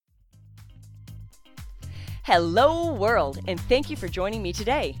Hello, world, and thank you for joining me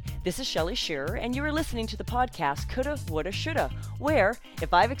today. This is Shelly Shearer, and you are listening to the podcast Coulda, Woulda, Shoulda, where,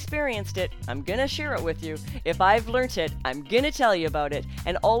 if I've experienced it, I'm gonna share it with you. If I've learnt it, I'm gonna tell you about it,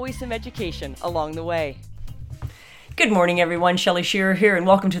 and always some education along the way. Good morning, everyone. Shelly Shearer here, and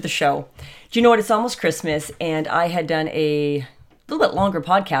welcome to the show. Do you know what? It's almost Christmas, and I had done a little bit longer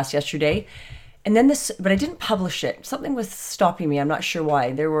podcast yesterday, and then but I didn't publish it. Something was stopping me. I'm not sure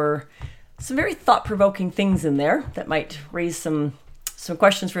why. There were some very thought-provoking things in there that might raise some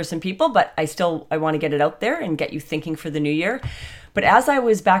questions for some people, but I want to get it out there and get you thinking for the new year. But as I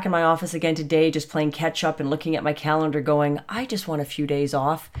was back in my office again today, just playing catch up and looking at my calendar going, I just want a few days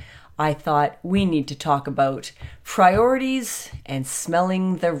off, I thought we need to talk about priorities and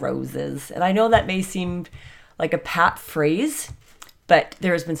smelling the roses. And I know that may seem like a pat phrase, but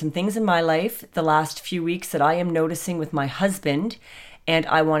there has been some things in my life the last few weeks that I am noticing with my husband, and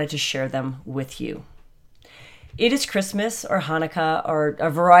I wanted to share them with you. It is Christmas or Hanukkah or a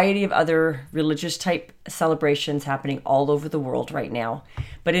variety of other religious type celebrations happening all over the world right now.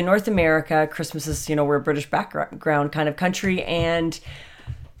 But in North America, Christmas is, we're a British background kind of country, and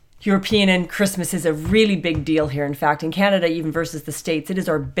European and Christmas is a really big deal here. In fact, in Canada, even versus the States, it is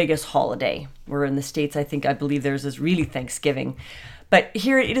our biggest holiday. Where in the States, I believe theirs is really Thanksgiving. But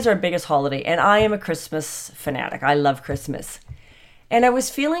here it is our biggest holiday, and I am a Christmas fanatic. I love Christmas. And I was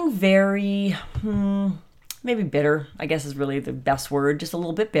feeling very, maybe bitter, I guess is really the best word, just a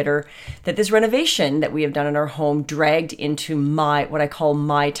little bit bitter, that this renovation that we have done in our home dragged into what I call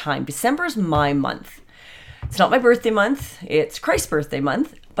my time. December is my month. It's not my birthday month, it's Christ's birthday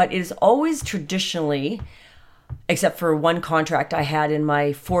month, but it is always traditionally, except for one contract I had in my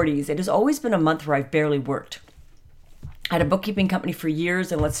 40s, it has always been a month where I've barely worked. I had a bookkeeping company for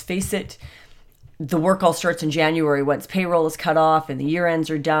years, and let's face it, the work all starts in January once payroll is cut off and the year ends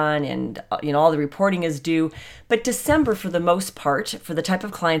are done and all the reporting is due. But December, for the most part, for the type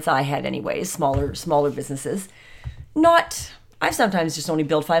of clients I had anyways, smaller businesses, I've sometimes just only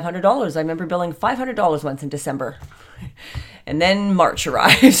billed $500. I remember billing $500 once in December. And then March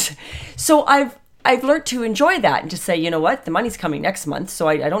arrives. So I've learned to enjoy that and to say, you know what, the money's coming next month, so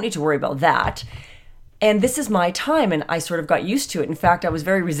I don't need to worry about that. And this is my time, and I sort of got used to it. In fact, I was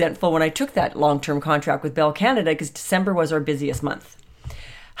very resentful when I took that long-term contract with Bell Canada because December was our busiest month.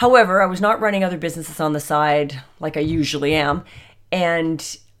 However, I was not running other businesses on the side like I usually am,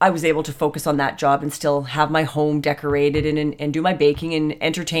 and I was able to focus on that job and still have my home decorated and do my baking and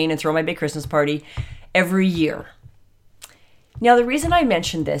entertain and throw my big Christmas party every year. Now, the reason I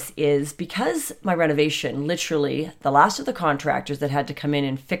mentioned this is because my renovation, literally, the last of the contractors that had to come in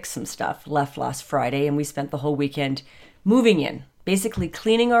and fix some stuff left last Friday, and we spent the whole weekend moving in, basically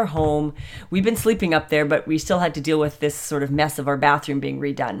cleaning our home. We've been sleeping up there, but we still had to deal with this sort of mess of our bathroom being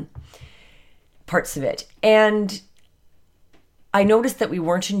redone, parts of it. And I noticed that we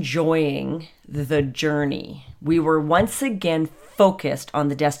weren't enjoying the journey. We were once again focused on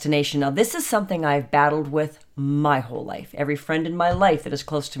the destination. Now, this is something I've battled with my whole life. Every friend in my life that is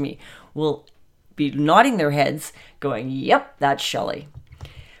close to me will be nodding their heads going, yep, that's Shelly.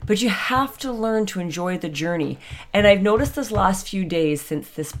 But you have to learn to enjoy the journey. And I've noticed this last few days, since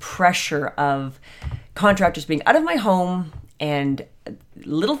this pressure of contractors being out of my home and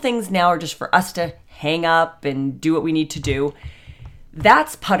little things now are just for us to hang up and do what we need to do.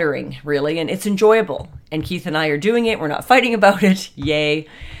 That's puttering, really, and it's enjoyable. And Keith and I are doing it. We're not fighting about it. Yay.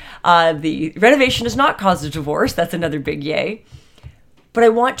 The renovation does not cause a divorce. That's another big yay. But I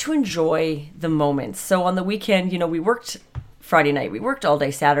want to enjoy the moments. So on the weekend, we worked Friday night. We worked all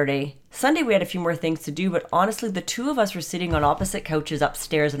day Saturday. Sunday, we had a few more things to do. But honestly, the two of us were sitting on opposite couches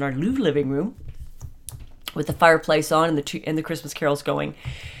upstairs in our new living room with the fireplace on and the Christmas carols going.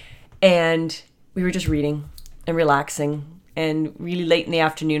 And we were just reading and relaxing. And really late in the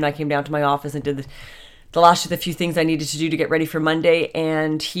afternoon, I came down to my office and did the last of the few things I needed to do to get ready for Monday.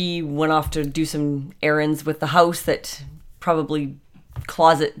 And he went off to do some errands with the house, that probably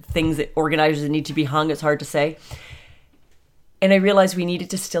closet things that organizers that need to be hung. It's hard to say. And I realized we needed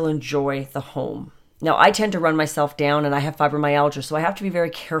to still enjoy the home. Now, I tend to run myself down, and I have fibromyalgia, so I have to be very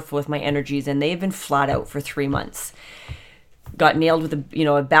careful with my energies. And they've been flat out for 3 months. Got nailed with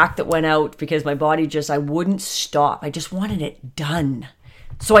a back that went out because my body I wouldn't stop. I just wanted it done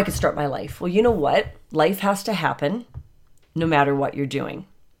so I could start my life. Well, you know what? Life has to happen no matter what you're doing.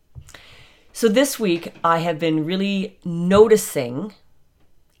 So this week I have been really noticing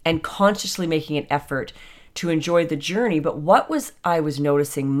and consciously making an effort to enjoy the journey. But I was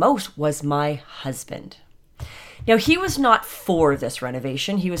noticing most was my husband. Now, he was not for this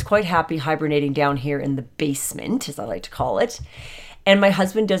renovation. He was quite happy hibernating down here in the basement, as I like to call it. And my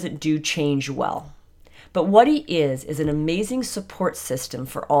husband doesn't do change well. But what he is an amazing support system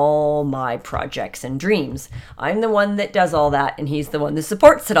for all my projects and dreams. I'm the one that does all that, and he's the one that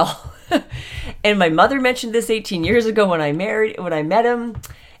supports it all. And my mother mentioned this 18 years ago when I met him.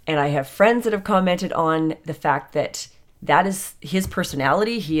 And I have friends that have commented on the fact that is his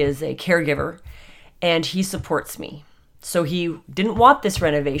personality. He is a caregiver, and he supports me. So he didn't want this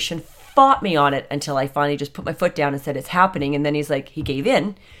renovation, fought me on it until I finally just put my foot down and said it's happening. And then he gave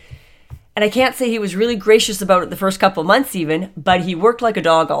in. And I can't say he was really gracious about it the first couple months even, but he worked like a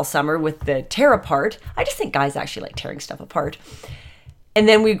dog all summer with the tear apart. I just think guys actually like tearing stuff apart. And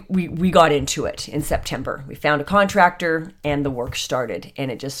then we got into it in September. We found a contractor and the work started,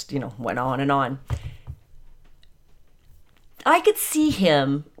 and it just, went on and on. I could see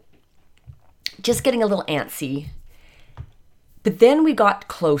him just getting a little antsy. But then we got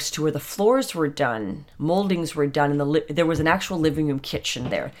close to where the floors were done, moldings were done, and there was an actual living room kitchen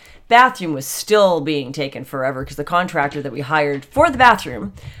there. Bathroom was still being taken forever because the contractor that we hired for the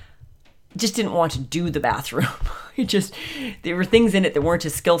bathroom just didn't want to do the bathroom. There were things in it that weren't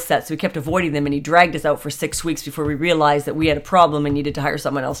his skill set, so we kept avoiding them, and he dragged us out for 6 weeks before we realized that we had a problem and needed to hire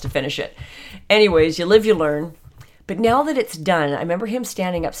someone else to finish it. Anyways, you live, you learn. But now that it's done, I remember him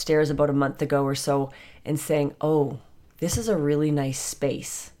standing upstairs about a month ago or so and saying, "Oh, this is a really nice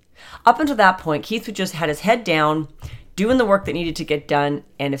space." Up until that point, Keith would just had his head down, doing the work that needed to get done.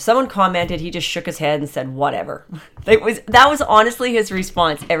 And if someone commented, he just shook his head and said, whatever. That was honestly his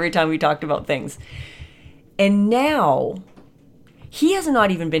response every time we talked about things. And now he has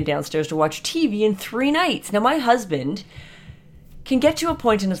not even been downstairs to watch TV in 3 nights. Now, my husband can get to a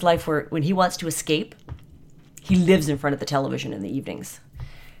point in his life where when he wants to escape, he lives in front of the television in the evenings.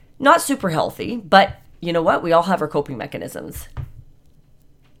 Not super healthy, but you know what? We all have our coping mechanisms.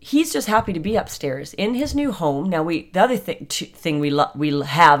 He's just happy to be upstairs in his new home. Now, the other thing we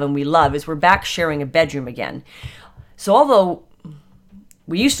have and we love is we're back sharing a bedroom again. So although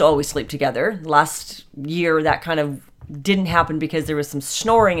we used to always sleep together, last year that kind of didn't happen because there was some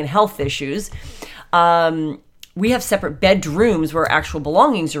snoring and health issues. We have separate bedrooms where actual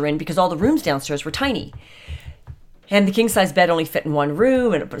belongings are in because all the rooms downstairs were tiny. And the king-size bed only fit in one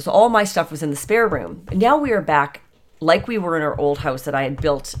room, and so all my stuff was in the spare room. And now we are back, like we were in our old house that I had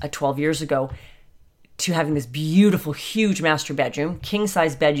built 12 years ago, to having this beautiful, huge master bedroom.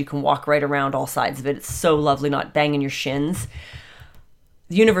 King-size bed, you can walk right around all sides of it. It's so lovely, not banging your shins.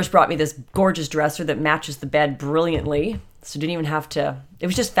 The universe brought me this gorgeous dresser that matches the bed brilliantly. So didn't even have to, it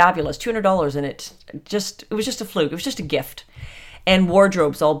was just fabulous. $200 in it. It was just a fluke. It was just a gift. And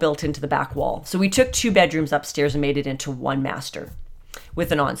wardrobes all built into the back wall. So we took 2 bedrooms upstairs and made it into 1 master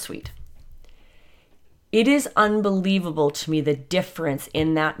with an ensuite. It is unbelievable to me the difference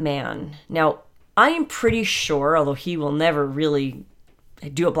in that man. Now, I am pretty sure, although he will never really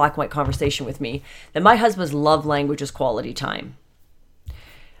do a black and white conversation with me, that my husband's love language is quality time.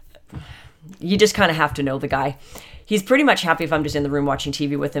 You just kind of have to know the guy. He's pretty much happy if I'm just in the room watching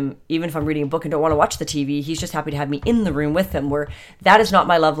TV with him. Even if I'm reading a book and don't want to watch the TV, he's just happy to have me in the room with him, where that is not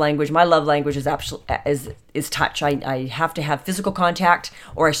my love language. My love language is touch. I have to have physical contact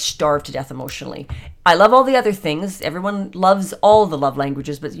or I starve to death emotionally. I love all the other things. Everyone loves all the love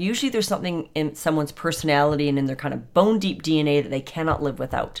languages, but usually there's something in someone's personality and in their kind of bone deep DNA that they cannot live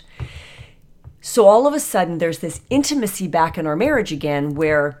without. So all of a sudden there's this intimacy back in our marriage again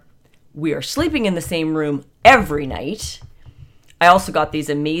where we are sleeping in the same room every night. I also got these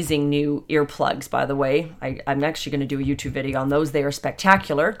amazing new earplugs, by the way. I'm actually going to do a YouTube video on those. They are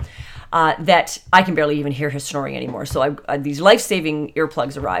spectacular, that I can barely even hear his snoring anymore. So these life-saving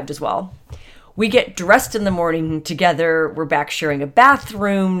earplugs arrived as well. We get dressed in the morning together. We're back sharing a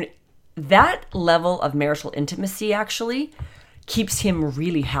bathroom. That level of marital intimacy actually keeps him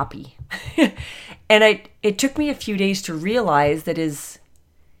really happy. And it took me a few days to realize that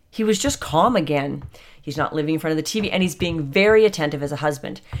he was just calm again. He's not living in front of the TV, and he's being very attentive as a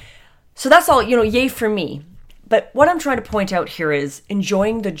husband. So that's all, yay for me. But what I'm trying to point out here is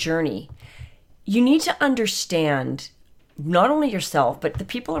enjoying the journey. You need to understand not only yourself, but the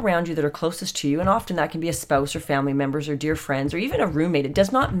people around you that are closest to you, and often that can be a spouse or family members or dear friends or even a roommate. It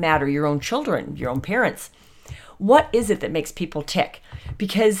does not matter, your own children, your own parents. What is it that makes people tick?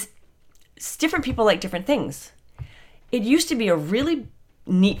 Because different people like different things. It used to be a really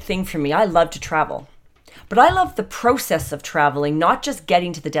neat thing for me. I love to travel, but I love the process of traveling, not just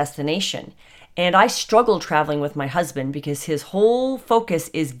getting to the destination. And I struggle traveling with my husband because his whole focus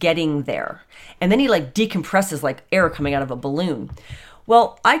is getting there. And then he decompresses like air coming out of a balloon.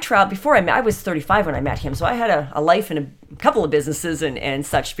 Well, I was 35 when I met him. So I had a life and a couple of businesses and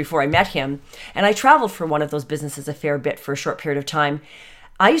such before I met him. And I traveled for one of those businesses a fair bit for a short period of time.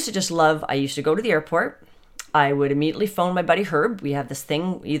 I used to go to the airport. I would immediately phone my buddy Herb. We have this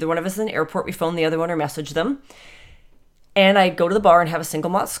thing, either one of us is in the airport, we phone the other one or message them. And I'd go to the bar and have a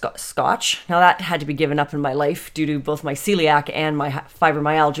single malt scotch. Now that had to be given up in my life due to both my celiac and my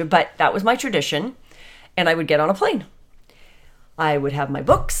fibromyalgia, but that was my tradition. And I would get on a plane. I would have my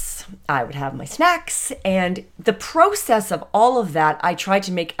books, I would have my snacks, and the process of all of that I tried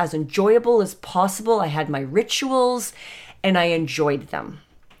to make as enjoyable as possible. I had my rituals and I enjoyed them.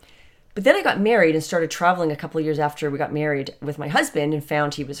 But then I got married and started traveling a couple of years after we got married with my husband and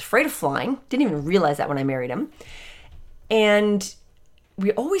found he was afraid of flying. Didn't even realize that when I married him. And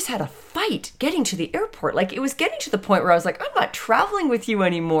we always had a fight getting to the airport. Like, it was getting to the point where I was like, I'm not traveling with you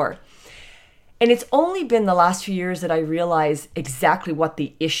anymore. And it's only been the last few years that I realize exactly what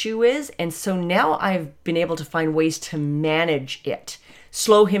the issue is. And so now I've been able to find ways to manage it,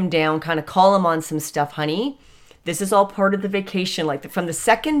 slow him down, kind of call him on some stuff. Honey, this is all part of the vacation. Like, from the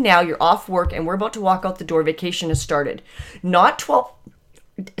second now you're off work and we're about to walk out the door, vacation has started. Not 12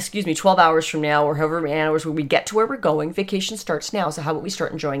 hours from now or however many hours when we get to where we're going. Vacation starts now. So how about we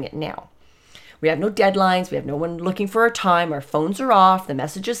start enjoying it now? We have no deadlines. We have no one looking for our time. Our phones are off. The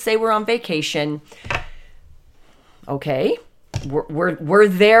messages say we're on vacation. Okay, we're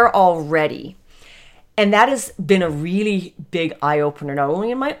there already. And that has been a really big eye-opener, not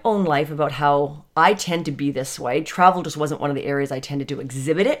only in my own life about how I tend to be this way. Travel just wasn't one of the areas I tended to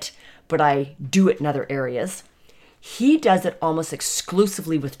exhibit it, but I do it in other areas. He does it almost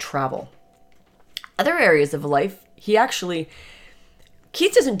exclusively with travel. Other areas of life,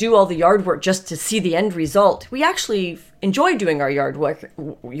 Keith doesn't do all the yard work just to see the end result. We actually enjoy doing our yard work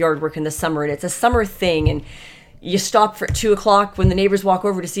in the summer, and it's a summer thing. And you stop for 2:00 when the neighbors walk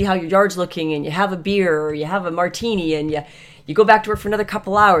over to see how your yard's looking, and you have a beer or you have a martini, and you go back to work for another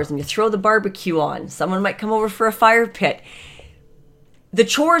couple hours, and you throw the barbecue on. Someone might come over for a fire pit. The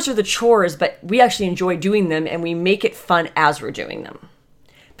chores are the chores, but we actually enjoy doing them, and we make it fun as we're doing them.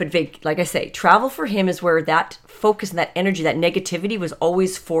 But like I say, travel for him is where that focus and that energy, that negativity was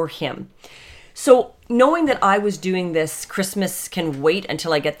always for him. So knowing that I was doing this Christmas can wait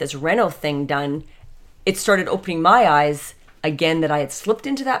until I get this reno thing done, it started opening my eyes again that I had slipped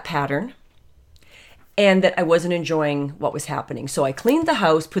into that pattern and that I wasn't enjoying what was happening. So I cleaned the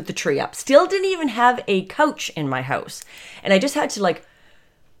house, put the tree up, still didn't even have a couch in my house. And I just had to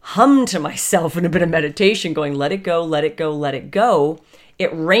hum to myself in a bit of meditation going, let it go, let it go, let it go. It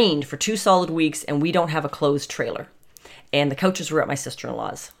rained for 2 solid weeks and we don't have a closed trailer. And the couches were at my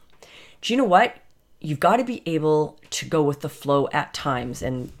sister-in-law's. Do you know what? You've got to be able to go with the flow at times.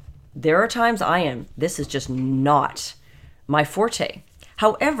 And there are times this is just not my forte.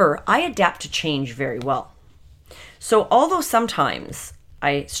 However, I adapt to change very well. So although sometimes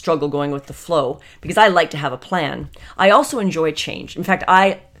I struggle going with the flow because I like to have a plan, I also enjoy change. In fact,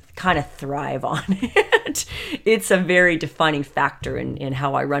 I kind of thrive on it. It's a very defining factor in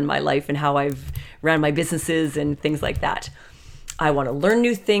how I run my life and how I've run my businesses and things like that. I want to learn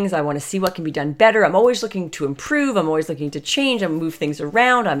new things. I want to see what can be done better. I'm always looking to improve. I'm always looking to change. I move things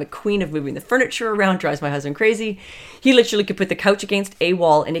around. I'm a queen of moving the furniture around. Drives my husband crazy. He literally could put the couch against a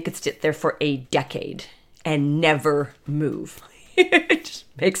wall and it could sit there for a decade and never move. It just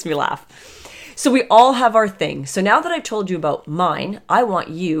makes me laugh. So we all have our thing. So now that I've told you about mine, I want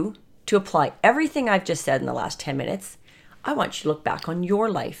you to apply everything I've just said in the last 10 minutes. I want you to look back on your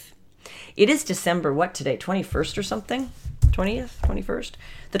life. It is December, what today? 21st or something? 20th? 21st?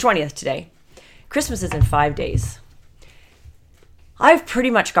 The 20th today. Christmas is in 5 days. I've pretty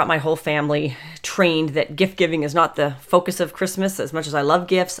much got my whole family trained that gift giving is not the focus of Christmas. As much as I love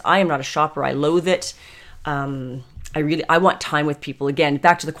gifts, I am not a shopper. I loathe it. I want time with people. Again,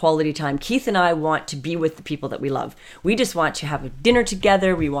 back to the quality time. Keith and I want to be with the people that we love. We just want to have a dinner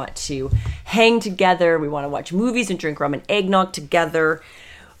together. We want to hang together. We want to watch movies and drink rum and eggnog together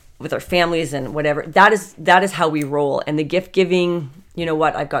with our families and whatever. That is how we roll. And the gift giving, you know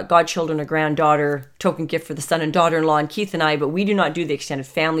what? I've got godchildren, a granddaughter, token gift for the son and daughter-in-law and Keith and I, but we do not do the extended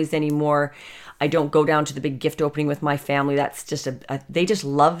families anymore. I don't go down to the big gift opening with my family. That's just they just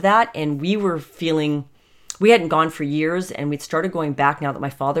love that. And we hadn't gone for years and we'd started going back now that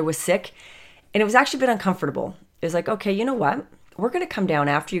my father was sick. And it was actually a bit uncomfortable. It was like, okay, you know what? We're going to come down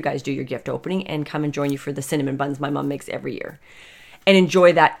after you guys do your gift opening and come and join you for the cinnamon buns my mom makes every year. And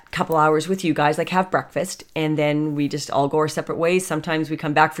enjoy that couple hours with you guys, have breakfast. And then we just all go our separate ways. Sometimes we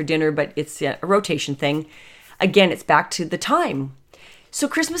come back for dinner, but it's a rotation thing. Again, it's back to the time. So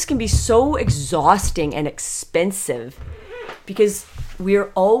Christmas can be so exhausting and expensive because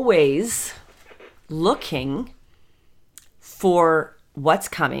we're always looking for what's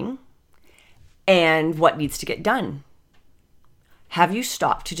coming and what needs to get done. have you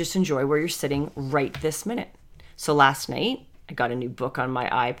stopped to just enjoy where you're sitting right this minute? So last night, I got a new book on my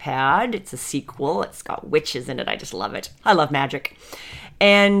iPad. It's a sequel. It's got witches in it. I just love it. I love magic.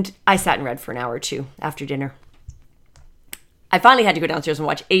 And I sat and read for an hour or two after dinner. I finally had to go downstairs and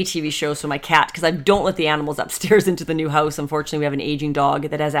watch a TV show so my cat, because I don't let the animals upstairs into the new house. Unfortunately, we have an aging dog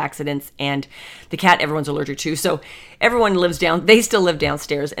that has accidents, and the cat everyone's allergic to. So everyone they still live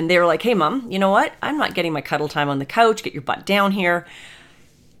downstairs. And they were like, hey, Mom, you know what? I'm not getting my cuddle time on the couch. Get your butt down here.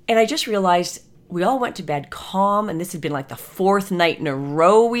 And I just realized we all went to bed calm. And this had been like the fourth night in a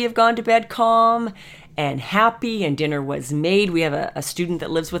row we have gone to bed calm and happy. And dinner was made. We have a student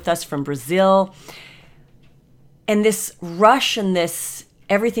that lives with us from Brazil. And this rush and this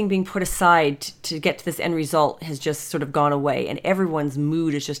everything being put aside to get to this end result has just sort of gone away. And everyone's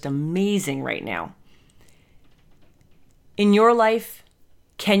mood is just amazing right now. In your life,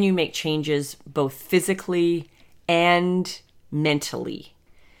 can you make changes both physically and mentally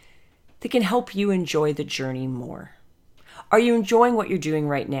that can help you enjoy the journey more? Are you enjoying what you're doing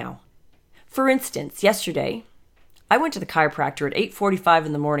right now? For instance, yesterday, I went to the chiropractor at 8:45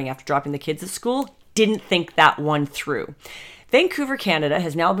 in the morning after dropping the kids at school. Didn't think that one through. Vancouver, Canada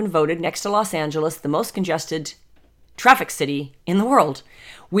has now been voted, next to Los Angeles, the most congested traffic city in the world.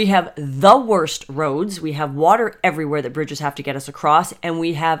 We have the worst roads. We have water everywhere that bridges have to get us across. And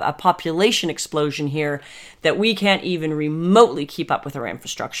we have a population explosion here that we can't even remotely keep up with our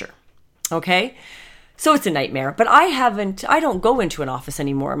infrastructure. Okay? So it's a nightmare. But I don't go into an office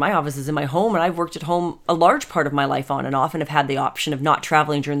anymore. My office is in my home, and I've worked at home a large part of my life on and off, and have had the option of not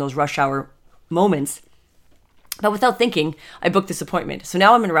traveling during those rush hour moments. But without thinking, I booked this appointment. So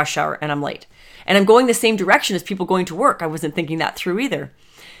now I'm in rush hour and I'm late. And I'm going the same direction as people going to work. I wasn't thinking that through either.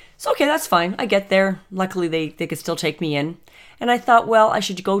 So, okay, that's fine. I get there. Luckily, they could still take me in. And I thought, well, I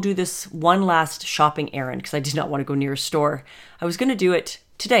should go do this one last shopping errand because I did not want to go near a store. I was going to do it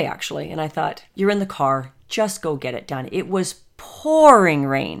today, actually. And I thought, you're in the car. Just go get it done. It was pouring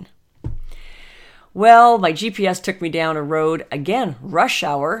rain. Well, my GPS took me down a road, again, rush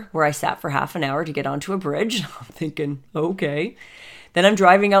hour, where I sat for half an hour to get onto a bridge. I'm thinking, okay. Then I'm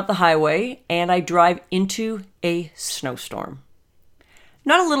driving out the highway, and I drive into a snowstorm.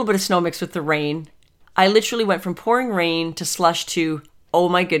 Not a little bit of snow mixed with the rain. I literally went from pouring rain to slush to, oh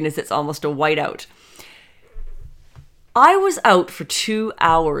my goodness, it's almost a whiteout. I was out for 2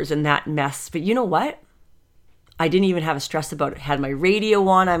 hours in that mess, but you know what? I didn't even have a stress about it. Had my radio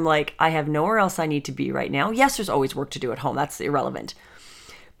on. I'm like, I have nowhere else I need to be right now. Yes, there's always work to do at home. That's irrelevant.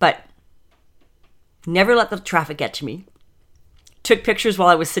 But never let the traffic get to me. Took pictures while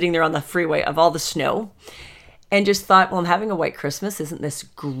I was sitting there on the freeway of all the snow. And just thought, well, I'm having a white Christmas. Isn't this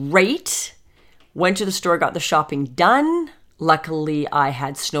great? Went to the store, got the shopping done. Luckily, I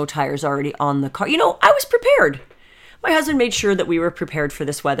had snow tires already on the car. You know, I was prepared. My husband made sure that we were prepared for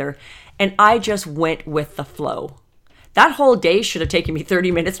this weather, and I just went with the flow. That whole day should have taken me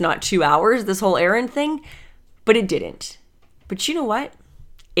 30 minutes, not 2 hours, this whole errand thing, but it didn't. But you know what?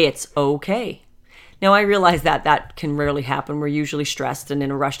 It's okay. Now, I realize that can rarely happen. We're usually stressed and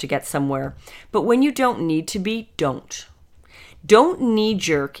in a rush to get somewhere. But when you don't need to be, don't. Don't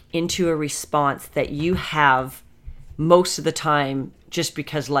knee-jerk into a response that you have most of the time just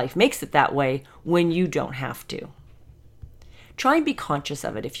because life makes it that way when you don't have to. Try and be conscious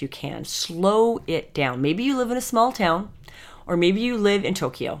of it if you can. Slow it down. Maybe you live in a small town, or maybe you live in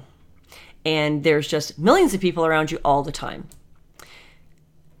Tokyo, and there's just millions of people around you all the time.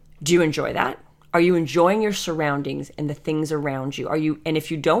 Do you enjoy that? Are you enjoying your surroundings and the things around you? And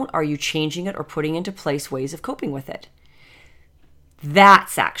if you don't, are you changing it or putting into place ways of coping with it?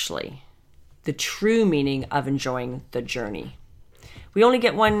 That's actually the true meaning of enjoying the journey. We only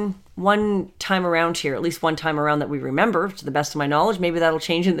get one time around here, at least one time around that we remember, to the best of my knowledge. Maybe that'll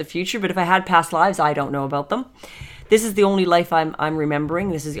change in the future, but if I had past lives, I don't know about them. This is the only life I'm remembering.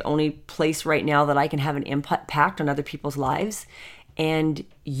 This is the only place right now that I can have an impact on other people's lives. And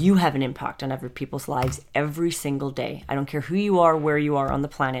you have an impact on other people's lives every single day. I don't care who you are, where you are on the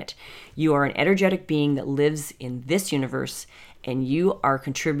planet. You are an energetic being that lives in this universe, and you are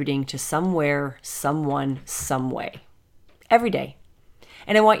contributing to somewhere, someone, some way. Every day.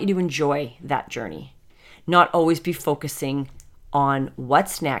 And I want you to enjoy that journey. Not always be focusing on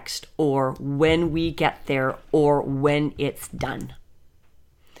what's next or when we get there or when it's done.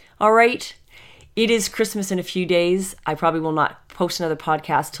 All right. It is Christmas in a few days. I probably will not post another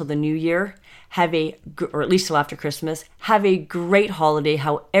podcast till the new year. Or at least till after Christmas. Have a great holiday,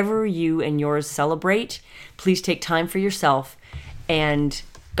 however you and yours celebrate. Please take time for yourself, and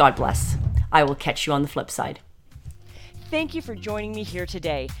God bless. I will catch you on the flip side. Thank you for joining me here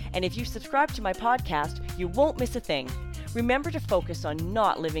today. And if you subscribe to my podcast, you won't miss a thing. Remember to focus on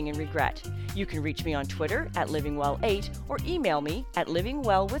not living in regret. You can reach me on Twitter at livingwell8 or email me at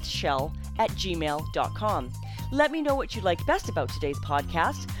livingwellwithshell@gmail.com. Let me know what you liked best about today's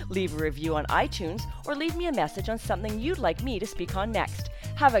podcast, leave a review on iTunes, or leave me a message on something you'd like me to speak on next.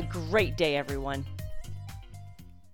 Have a great day, everyone.